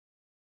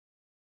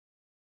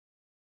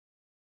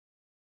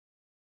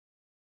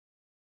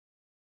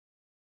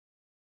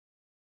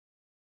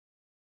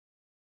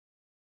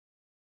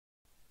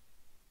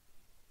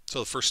So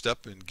the first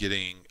step in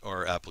getting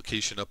our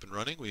application up and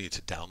running, we need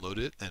to download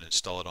it and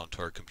install it onto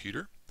our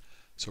computer.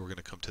 So we're going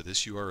to come to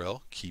this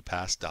URL,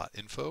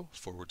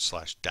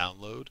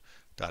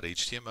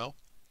 keepass.info/download.html,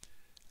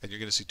 and you're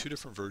going to see two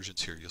different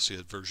versions here. You'll see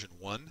a version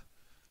 1,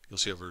 you'll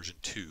see a version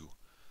 2,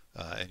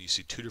 and you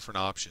see two different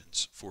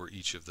options for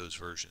each of those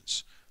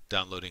versions,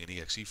 downloading an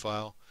exe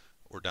file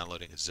or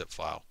downloading a zip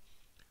file.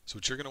 So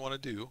what you're going to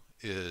want to do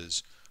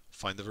is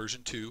find the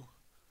version 2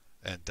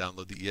 and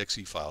download the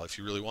exe file. If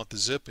you really want the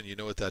zip and you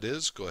know what that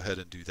is, go ahead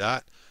and do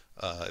that.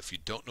 If you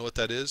don't know what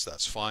that is,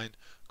 that's fine.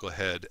 Go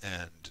ahead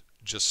and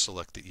just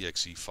select the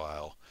exe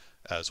file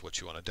as what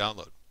you want to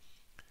download.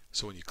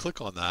 So when you click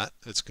on that,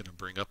 it's going to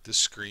bring up this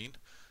screen.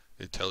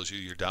 It tells you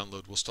your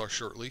download will start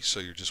shortly, so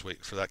you're just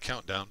waiting for that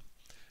countdown,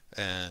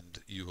 and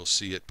you will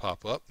see it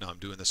pop up. Now I'm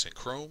doing this in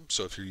Chrome,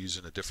 so if you're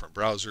using a different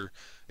browser,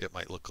 it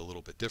might look a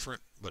little bit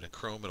different, but in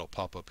Chrome it'll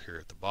pop up here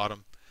at the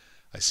bottom.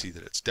 I see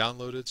that it's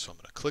downloaded, so I'm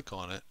going to click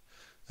on it,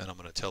 and I'm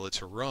going to tell it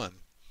to run.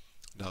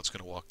 Now it's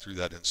going to walk through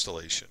that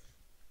installation.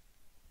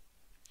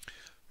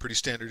 Pretty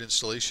standard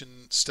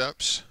installation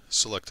steps.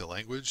 Select a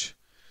language.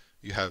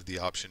 You have the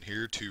option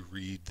here to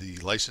read the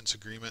license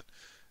agreement,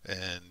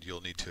 and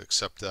you'll need to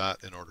accept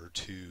that in order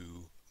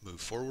to move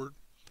forward.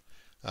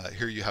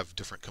 Here you have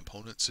different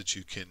components that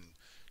you can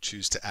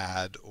choose to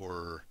add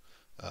or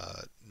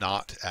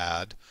not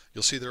add.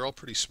 You'll see they're all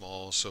pretty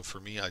small, so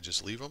for me I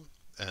just leave them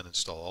and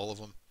install all of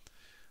them.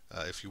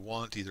 If you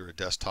want either a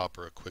desktop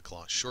or a quick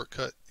launch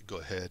shortcut, go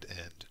ahead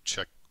and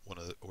check one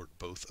of the, or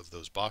both of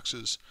those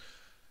boxes.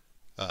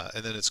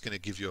 And then it's going to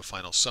give you a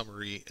final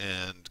summary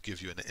and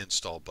give you an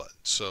install button.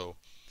 So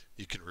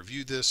you can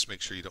review this,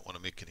 make sure you don't want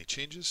to make any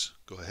changes.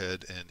 Go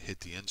ahead and hit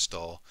the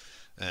install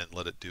and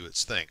let it do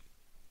its thing.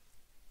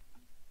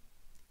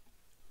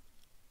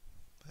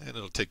 And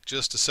it'll take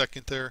just a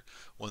second there.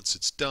 Once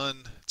it's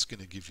done, it's going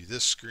to give you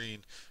this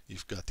screen.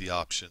 You've got the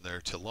option there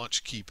to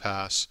launch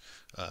KeePass.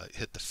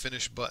 Hit the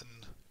finish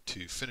button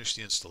to finish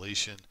the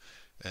installation,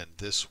 and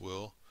this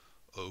will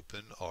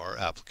open our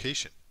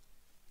application.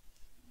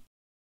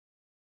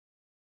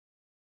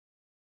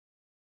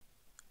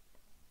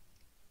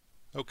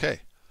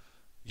 Okay,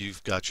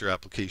 you've got your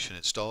application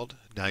installed.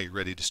 Now you're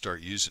ready to start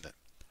using it.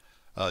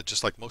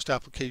 Just like most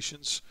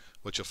applications,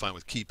 what you'll find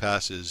with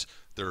KeePass is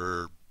there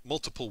are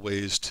multiple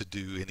ways to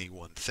do any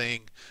one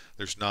thing.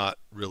 There's not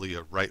really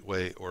a right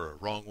way or a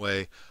wrong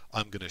way.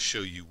 I'm going to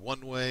show you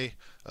one way,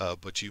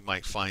 but you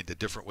might find a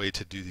different way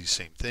to do these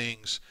same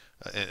things,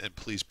 and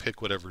please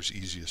pick whatever's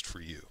easiest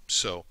for you.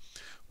 So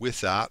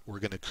with that, we're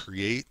going to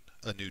create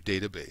a new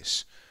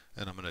database,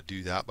 and I'm going to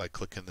do that by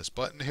clicking this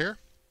button here,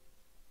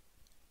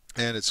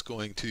 and it's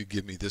going to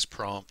give me this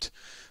prompt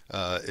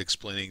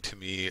explaining to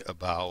me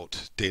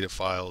about data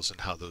files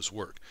and how those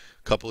work.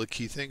 A couple of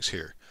key things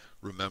here.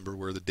 Remember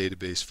where the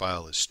database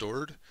file is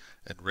stored,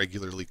 and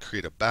regularly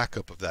create a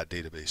backup of that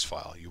database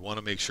file. You want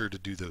to make sure to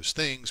do those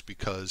things,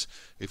 because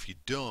if you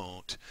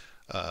don't,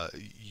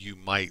 you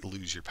might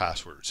lose your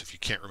passwords. If you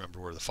can't remember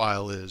where the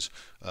file is,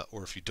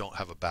 or if you don't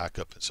have a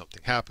backup and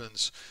something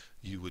happens,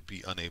 you would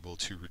be unable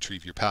to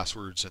retrieve your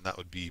passwords, and that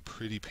would be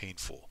pretty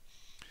painful.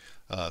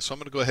 So I'm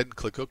going to go ahead and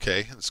click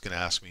OK, and it's going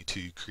to ask me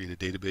to create a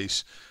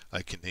database.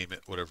 I can name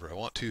it whatever I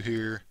want to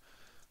here.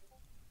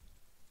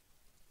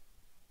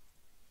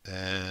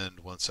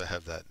 And once I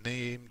have that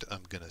named,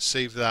 I'm going to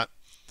save that.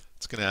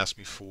 It's going to ask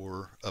me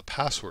for a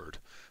password.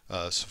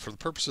 So for the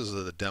purposes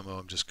of the demo,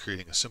 I'm just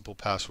creating a simple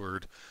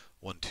password,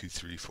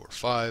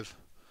 12345,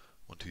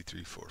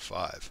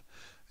 12345.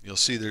 And you'll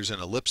see there's an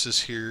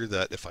ellipsis here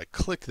that if I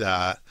click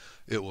that,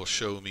 it will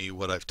show me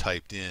what I've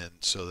typed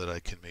in so that I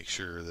can make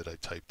sure that I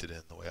typed it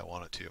in the way I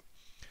want it to.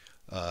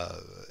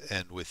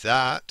 And with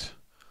that,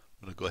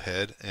 I'm going to go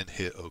ahead and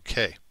hit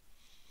OK.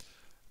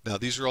 Now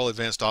these are all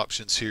advanced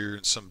options here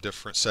in some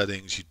different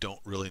settings. You don't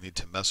really need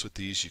to mess with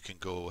these. You can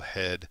go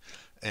ahead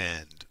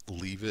and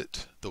leave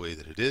it the way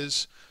that it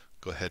is.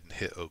 Go ahead and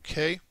hit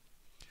OK.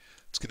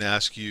 It's going to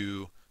ask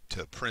you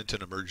to print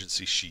an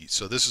emergency sheet.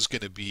 So this is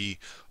going to be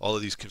all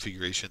of these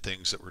configuration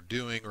things that we're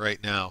doing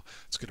right now.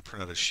 It's going to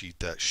print out a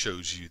sheet that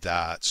shows you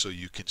that, so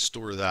you can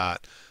store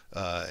that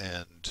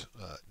and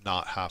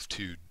not have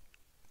to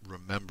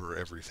remember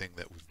everything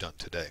that we've done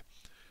today.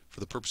 For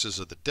the purposes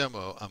of the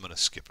demo, I'm going to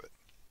skip it.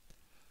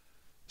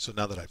 So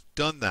now that I've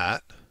done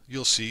that,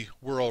 you'll see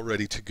we're all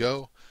ready to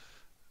go.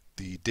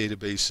 The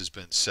database has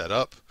been set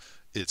up.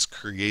 It's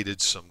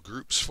created some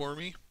groups for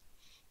me,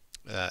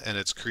 and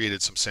it's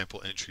created some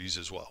sample entries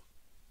as well.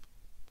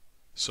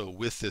 So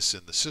with this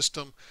in the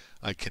system,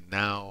 I can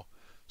now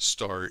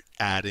start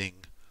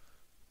adding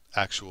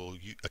actual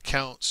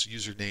accounts,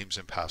 usernames,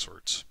 and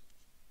passwords.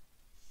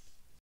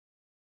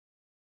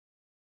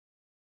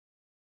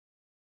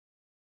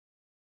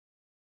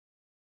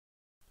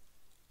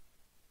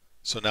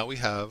 So now we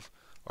have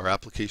our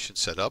application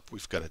set up.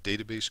 We've got a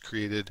database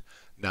created.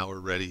 Now we're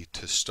ready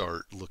to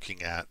start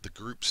looking at the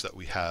groups that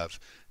we have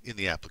in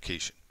the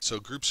application. So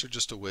groups are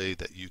just a way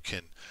that you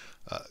can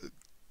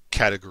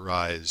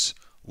categorize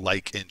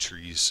like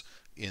entries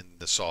in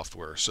the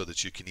software so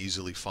that you can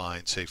easily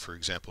find, say for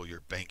example,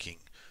 your banking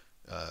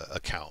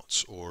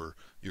accounts or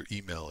your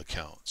email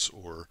accounts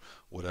or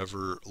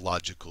whatever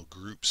logical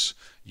groups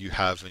you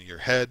have in your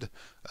head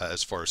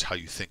as far as how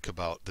you think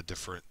about the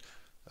different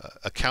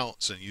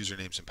accounts and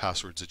usernames and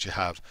passwords that you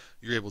have.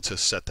 You're able to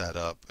set that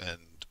up and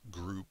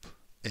group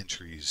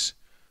entries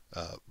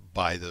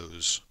by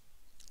those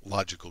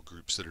logical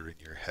groups that are in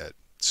your head.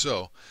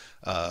 So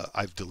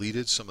I've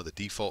deleted some of the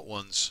default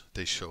ones.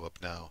 They show up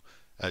now,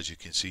 as you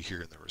can see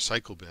here in the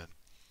recycle bin.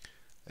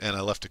 And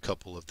I left a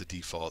couple of the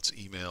defaults,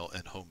 email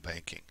and home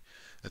banking.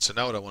 And so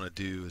now what I want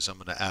to do is I'm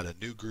going to add a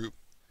new group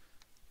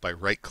by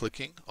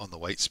right-clicking on the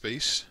white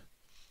space.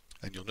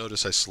 And you'll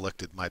notice I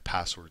selected my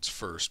passwords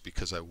first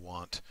because I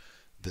want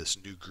this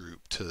new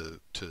group to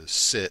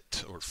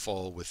sit or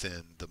fall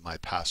within the my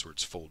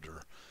passwords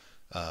folder.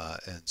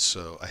 And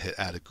so I hit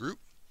add a group.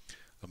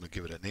 I'm going to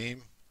give it a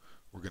name.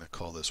 We're going to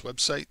call this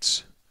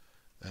websites,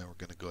 and we're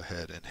going to go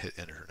ahead and hit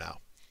enter now.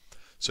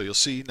 So you'll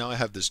see now I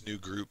have this new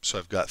group. So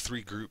I've got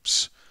 3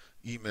 groups: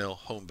 email,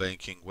 home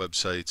banking,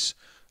 websites,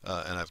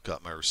 and I've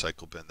got my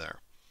recycle bin there.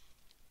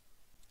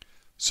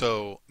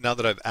 So now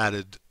that I've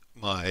added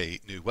my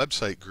new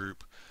website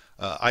group,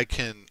 I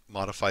can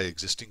modify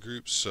existing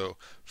groups. So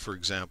for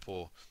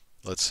example,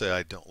 let's say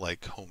I don't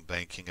like home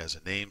banking as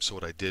a name. So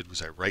what I did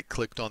was I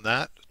right-clicked on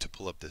that to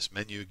pull up this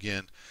menu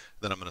again.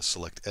 Then I'm going to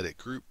select edit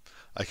group.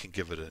 I can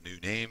give it a new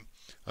name.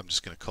 I'm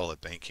just going to call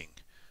it banking.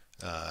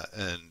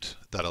 And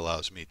that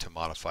allows me to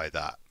modify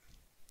that.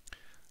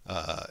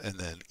 And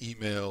then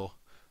email,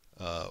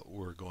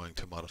 we're going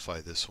to modify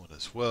this one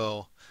as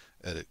well.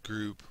 Edit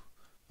group.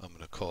 I'm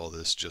going to call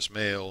this just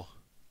mail.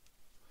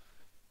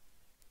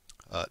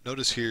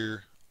 Notice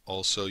here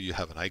also you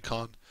have an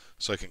icon,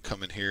 so I can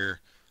come in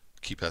here.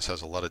 KeePass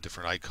has a lot of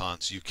different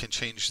icons. You can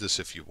change this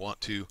if you want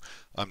to.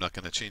 I'm not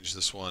going to change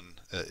this one.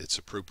 It's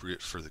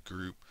appropriate for the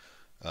group.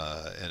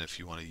 And if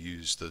you want to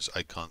use those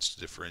icons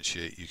to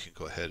differentiate, you can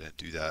go ahead and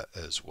do that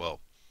as well.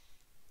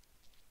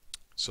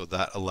 So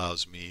that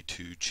allows me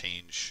to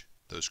change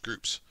those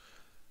groups.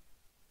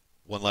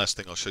 One last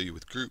thing I'll show you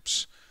with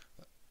groups.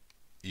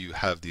 You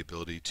have the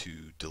ability to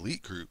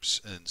delete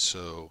groups, and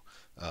so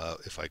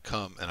if I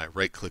come and I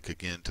right click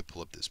again to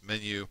pull up this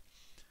menu,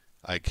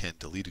 I can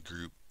delete a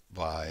group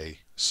by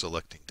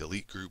selecting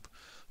delete group.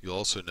 You'll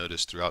also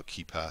notice throughout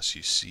KeePass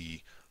you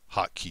see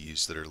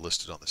hotkeys that are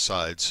listed on the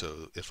side.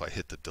 So if I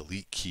hit the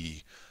delete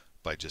key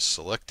by just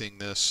selecting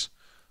this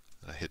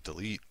and I hit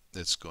delete,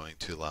 it's going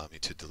to allow me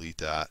to delete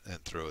that and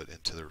throw it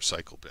into the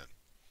recycle bin.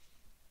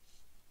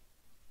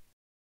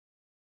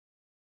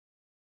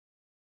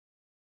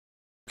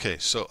 Okay,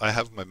 so I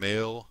have my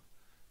mail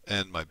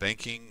and my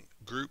banking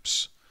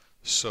groups.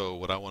 So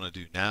what I want to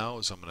do now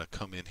is I'm going to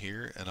come in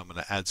here and I'm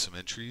going to add some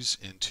entries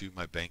into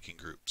my banking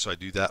group. So I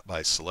do that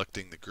by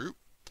selecting the group,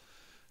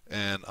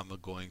 and I'm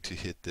going to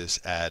hit this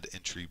add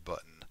entry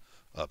button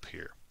up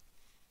here.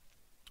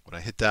 When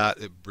I hit that,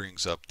 it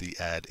brings up the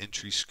add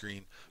entry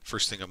screen.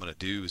 First thing I'm going to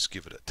do is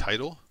give it a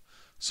title.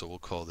 So we'll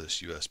call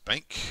this US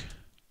Bank,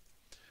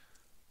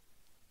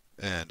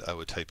 and I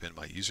would type in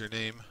my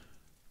username,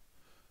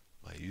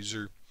 my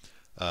user,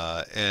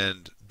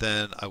 and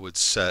then I would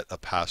set a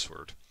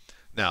password.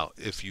 Now,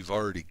 if you've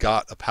already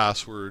got a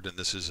password and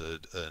this is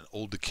an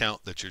old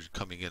account that you're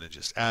coming in and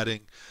just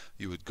adding,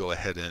 you would go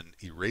ahead and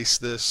erase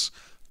this,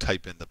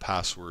 type in the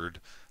password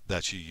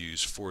that you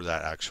use for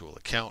that actual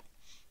account.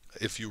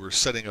 If you were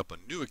setting up a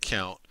new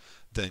account,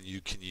 then you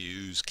can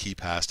use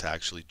KeePass to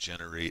actually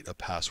generate a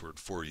password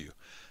for you.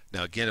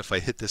 Now again, if I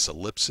hit this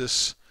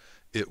ellipsis,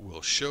 it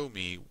will show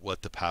me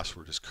what the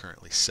password is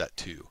currently set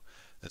to.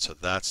 And so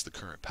that's the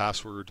current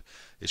password.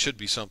 It should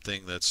be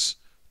something that's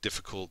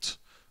difficult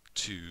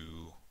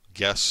to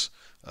guess.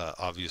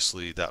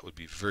 Obviously, that would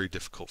be very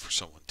difficult for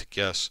someone to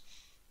guess.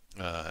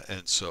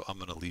 And so I'm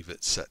going to leave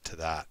it set to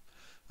that.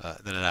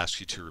 Then it asks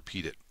you to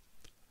repeat it.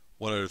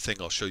 One other thing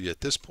I'll show you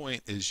at this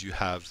point is you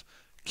have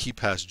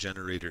KeePass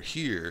generator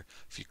here.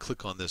 If you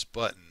click on this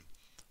button,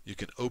 you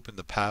can open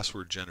the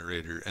password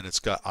generator, and it's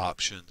got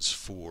options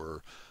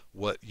for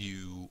what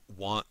you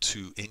want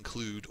to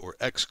include or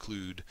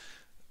exclude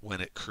when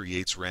it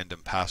creates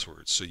random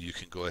passwords. So you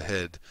can go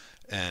ahead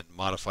and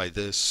modify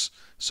this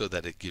so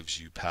that it gives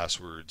you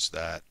passwords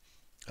that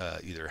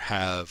either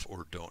have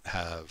or don't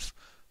have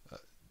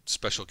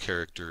special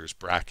characters,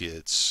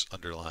 brackets,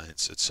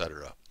 underlines,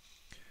 etc.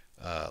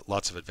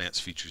 Lots of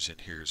advanced features in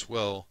here as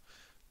well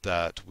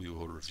that we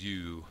will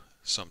review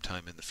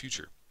sometime in the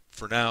future.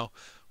 For now,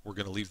 we're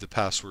going to leave the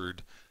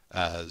password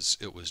as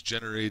it was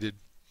generated.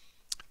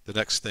 The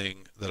next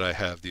thing that I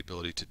have the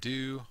ability to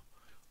do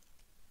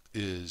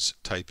is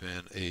type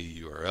in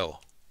a URL.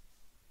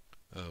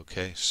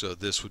 Okay, so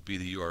this would be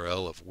the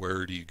URL of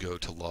where do you go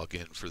to log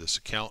in for this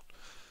account,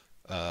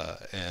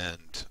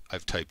 and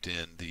I've typed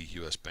in the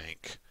US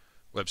Bank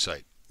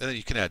website. And then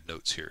you can add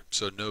notes here.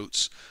 So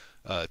notes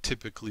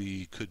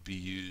typically could be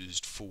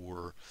used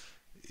for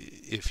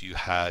if you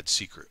had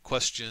secret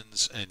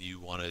questions and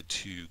you wanted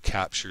to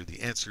capture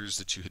the answers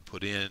that you had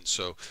put in.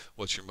 So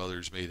what's your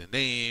mother's maiden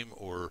name,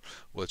 or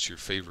what's your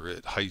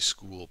favorite high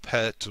school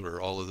pet,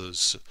 or all of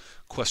those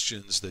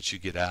questions that you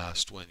get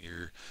asked when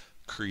you're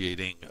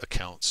creating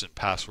accounts and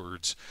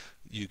passwords,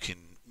 you can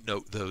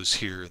note those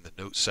here in the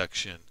notes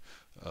section.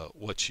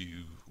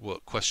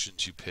 What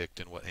questions you picked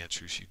and what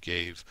answers you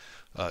gave.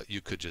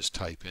 You could just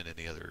type in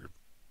any other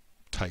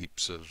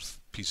types of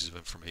pieces of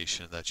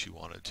information that you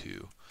wanted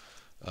to.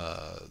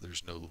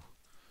 There's no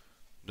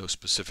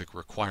specific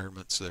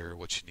requirements there,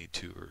 what you need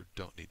to or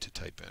don't need to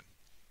type in.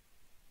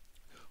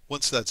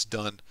 Once that's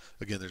done,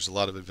 again, there's a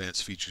lot of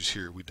advanced features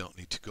here. We don't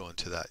need to go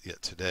into that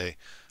yet today.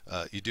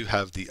 You do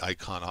have the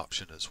icon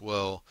option as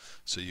well,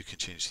 so you can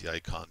change the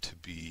icon to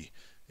be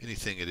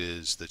anything it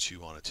is that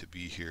you want it to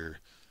be here.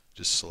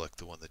 Just select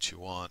the one that you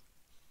want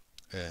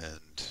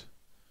and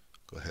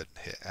go ahead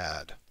and hit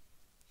add.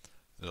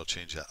 It'll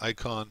change that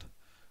icon.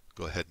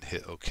 Go ahead and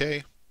hit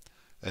OK,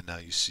 and now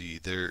you see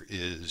there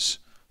is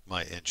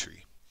my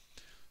entry.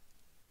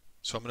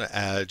 So I'm going to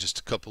add just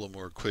a couple of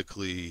more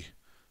quickly.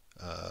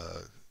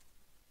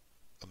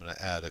 I'm going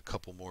to add a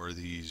couple more of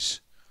these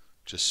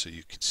just so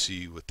you can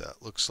see what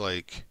that looks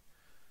like.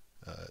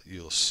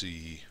 You'll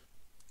see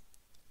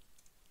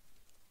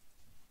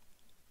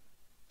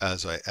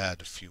as I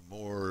add a few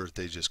more,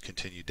 they just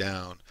continue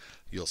down.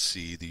 You'll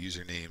see the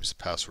usernames, the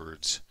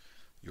passwords,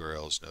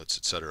 URLs, notes,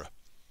 etc.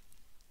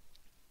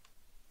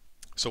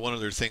 So one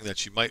other thing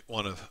that you might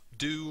want to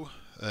do,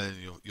 and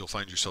you'll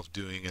find yourself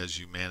doing as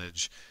you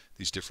manage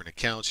these different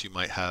accounts, you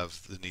might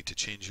have the need to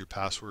change your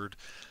password.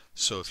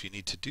 So if you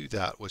need to do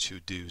that, what you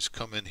would do is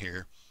come in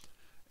here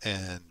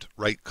and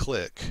right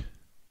click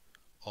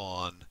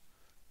on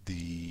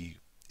the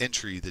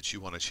entry that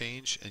you want to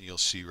change, and you'll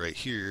see right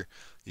here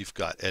you've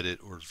got edit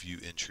or view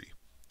entry.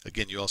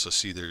 Again, you also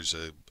see there's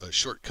a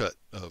shortcut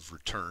of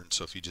return,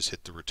 so if you just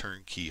hit the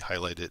return key,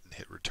 highlight it and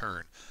hit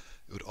return,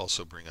 it would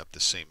also bring up the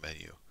same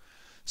menu.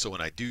 So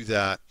when I do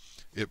that,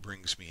 it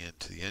brings me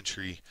into the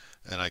entry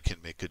and I can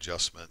make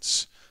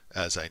adjustments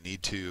as I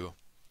need to.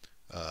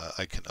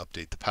 I can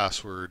update the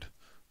password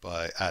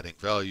by adding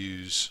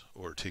values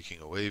or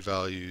taking away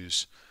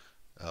values,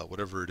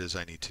 whatever it is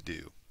I need to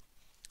do.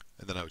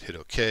 And then I would hit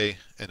OK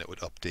and it would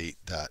update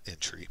that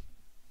entry.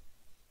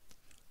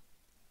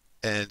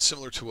 And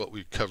similar to what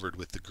we covered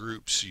with the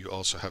groups, you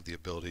also have the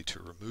ability to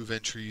remove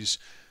entries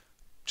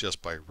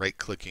just by right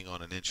clicking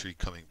on an entry,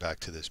 coming back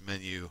to this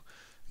menu.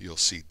 You'll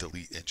see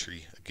delete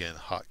entry. Again,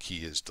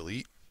 hotkey is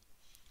delete.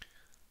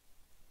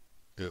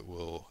 It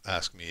will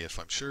ask me if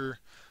I'm sure,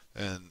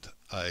 and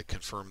I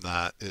confirm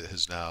that it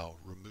has now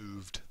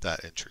removed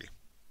that entry.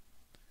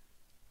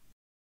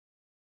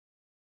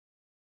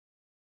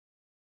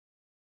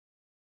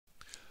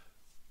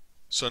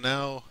 So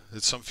now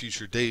at some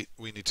future date,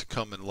 we need to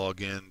come and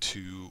log in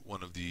to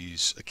one of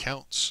these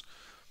accounts.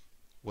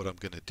 What I'm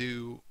going to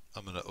do,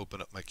 I'm going to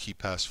open up my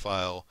KeePass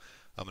file.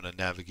 I'm going to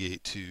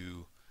navigate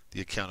to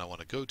the account I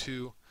want to go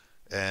to,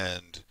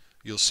 and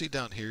you'll see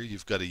down here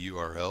you've got a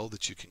URL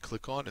that you can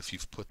click on. If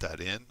you've put that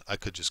in, I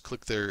could just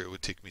click there. It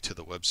would take me to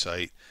the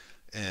website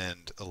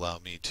and allow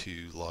me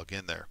to log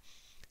in there.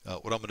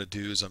 What I'm going to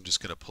do is I'm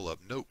just going to pull up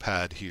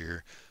Notepad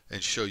here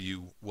and show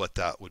you what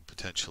that would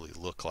potentially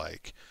look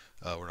like.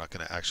 We're not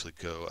going to actually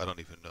go, I don't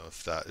even know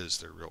if that is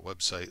their real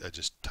website. I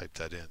just typed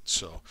that in.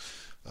 So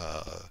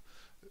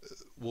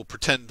we'll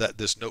pretend that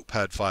this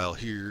Notepad file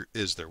here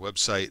is their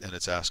website and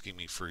it's asking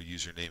me for a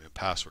username and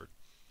password.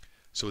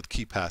 So with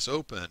KeePass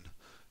open,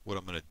 what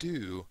I'm going to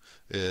do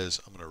is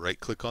I'm going to right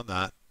click on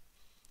that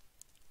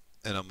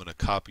and I'm going to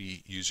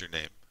copy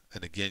username.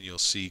 And again, you'll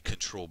see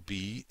Control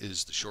B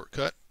is the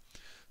shortcut.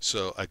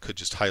 So I could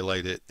just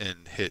highlight it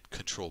and hit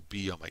Control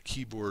B on my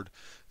keyboard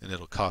and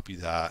it'll copy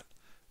that.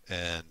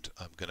 And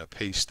I'm going to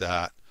paste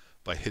that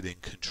by hitting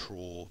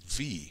Control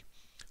V.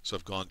 So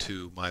I've gone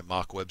to my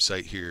mock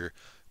website here,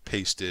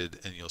 pasted,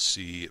 and you'll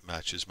see it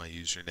matches my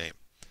username.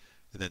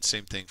 And then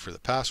same thing for the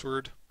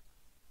password.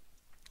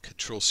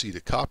 Control C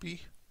to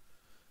copy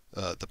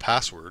the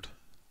password,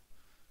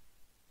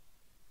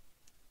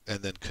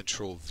 and then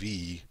Control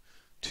V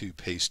to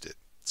paste it.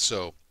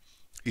 So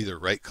either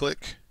right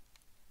click,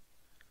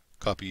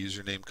 copy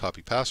username,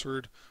 copy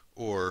password,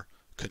 or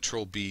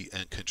Control B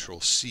and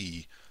Control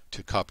C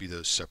to copy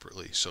those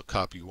separately. So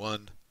copy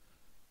one,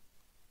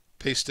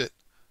 paste it,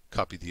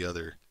 copy the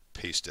other,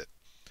 paste it.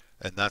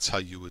 And that's how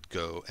you would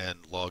go and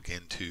log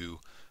into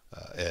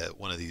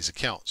one of these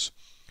accounts.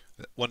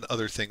 One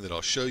other thing that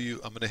I'll show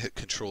you, I'm going to hit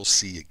Control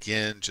C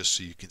again just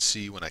so you can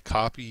see when I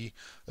copy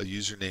a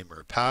username or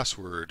a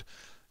password.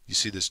 You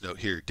see this note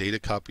here, data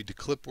copied to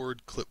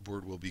clipboard,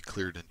 clipboard will be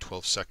cleared in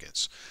 12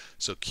 seconds.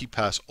 So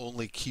KeePass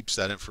only keeps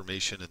that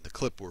information in the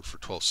clipboard for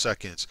 12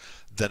 seconds,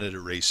 then it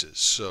erases.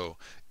 So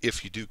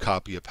if you do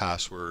copy a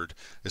password,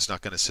 it's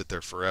not going to sit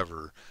there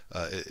forever.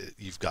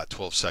 You've got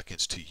 12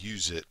 seconds to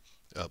use it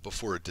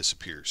before it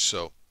disappears.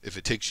 So if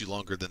it takes you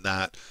longer than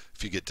that,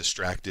 if you get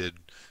distracted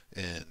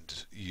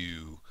and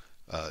you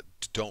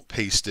don't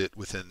paste it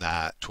within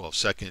that 12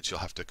 seconds, you'll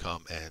have to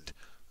come and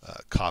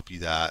copy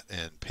that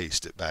and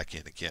paste it back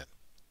in again.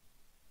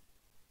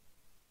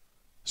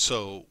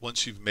 So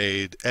once you've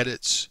made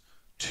edits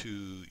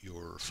to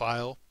your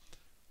file,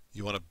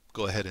 you want to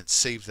go ahead and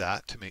save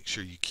that to make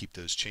sure you keep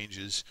those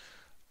changes.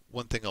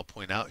 One thing I'll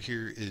point out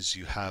here is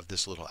you have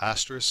this little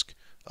asterisk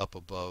up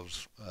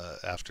above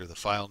after the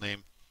file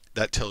name.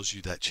 That tells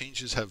you that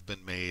changes have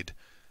been made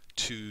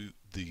to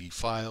the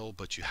file,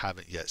 but you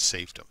haven't yet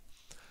saved them.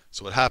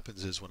 So what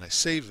happens is when I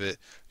save it,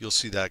 you'll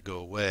see that go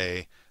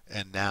away,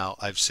 and now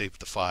I've saved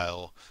the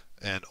file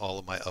and all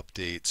of my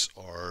updates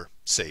are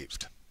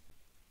saved.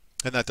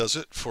 And that does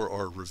it for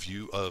our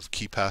review of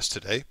KeePass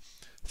today.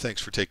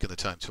 Thanks for taking the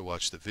time to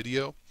watch the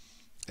video,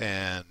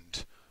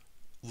 and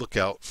look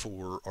out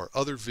for our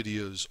other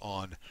videos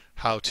on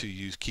how to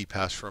use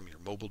KeePass from your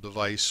mobile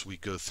device. We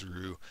go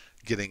through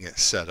getting it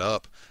set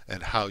up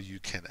and how you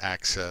can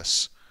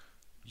access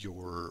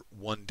your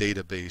one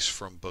database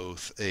from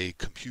both a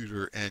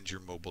computer and your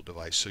mobile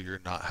device, so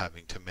you're not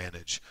having to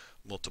manage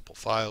multiple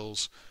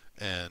files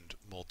and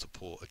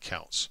multiple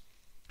accounts.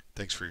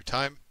 Thanks for your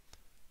time.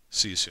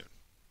 See you soon.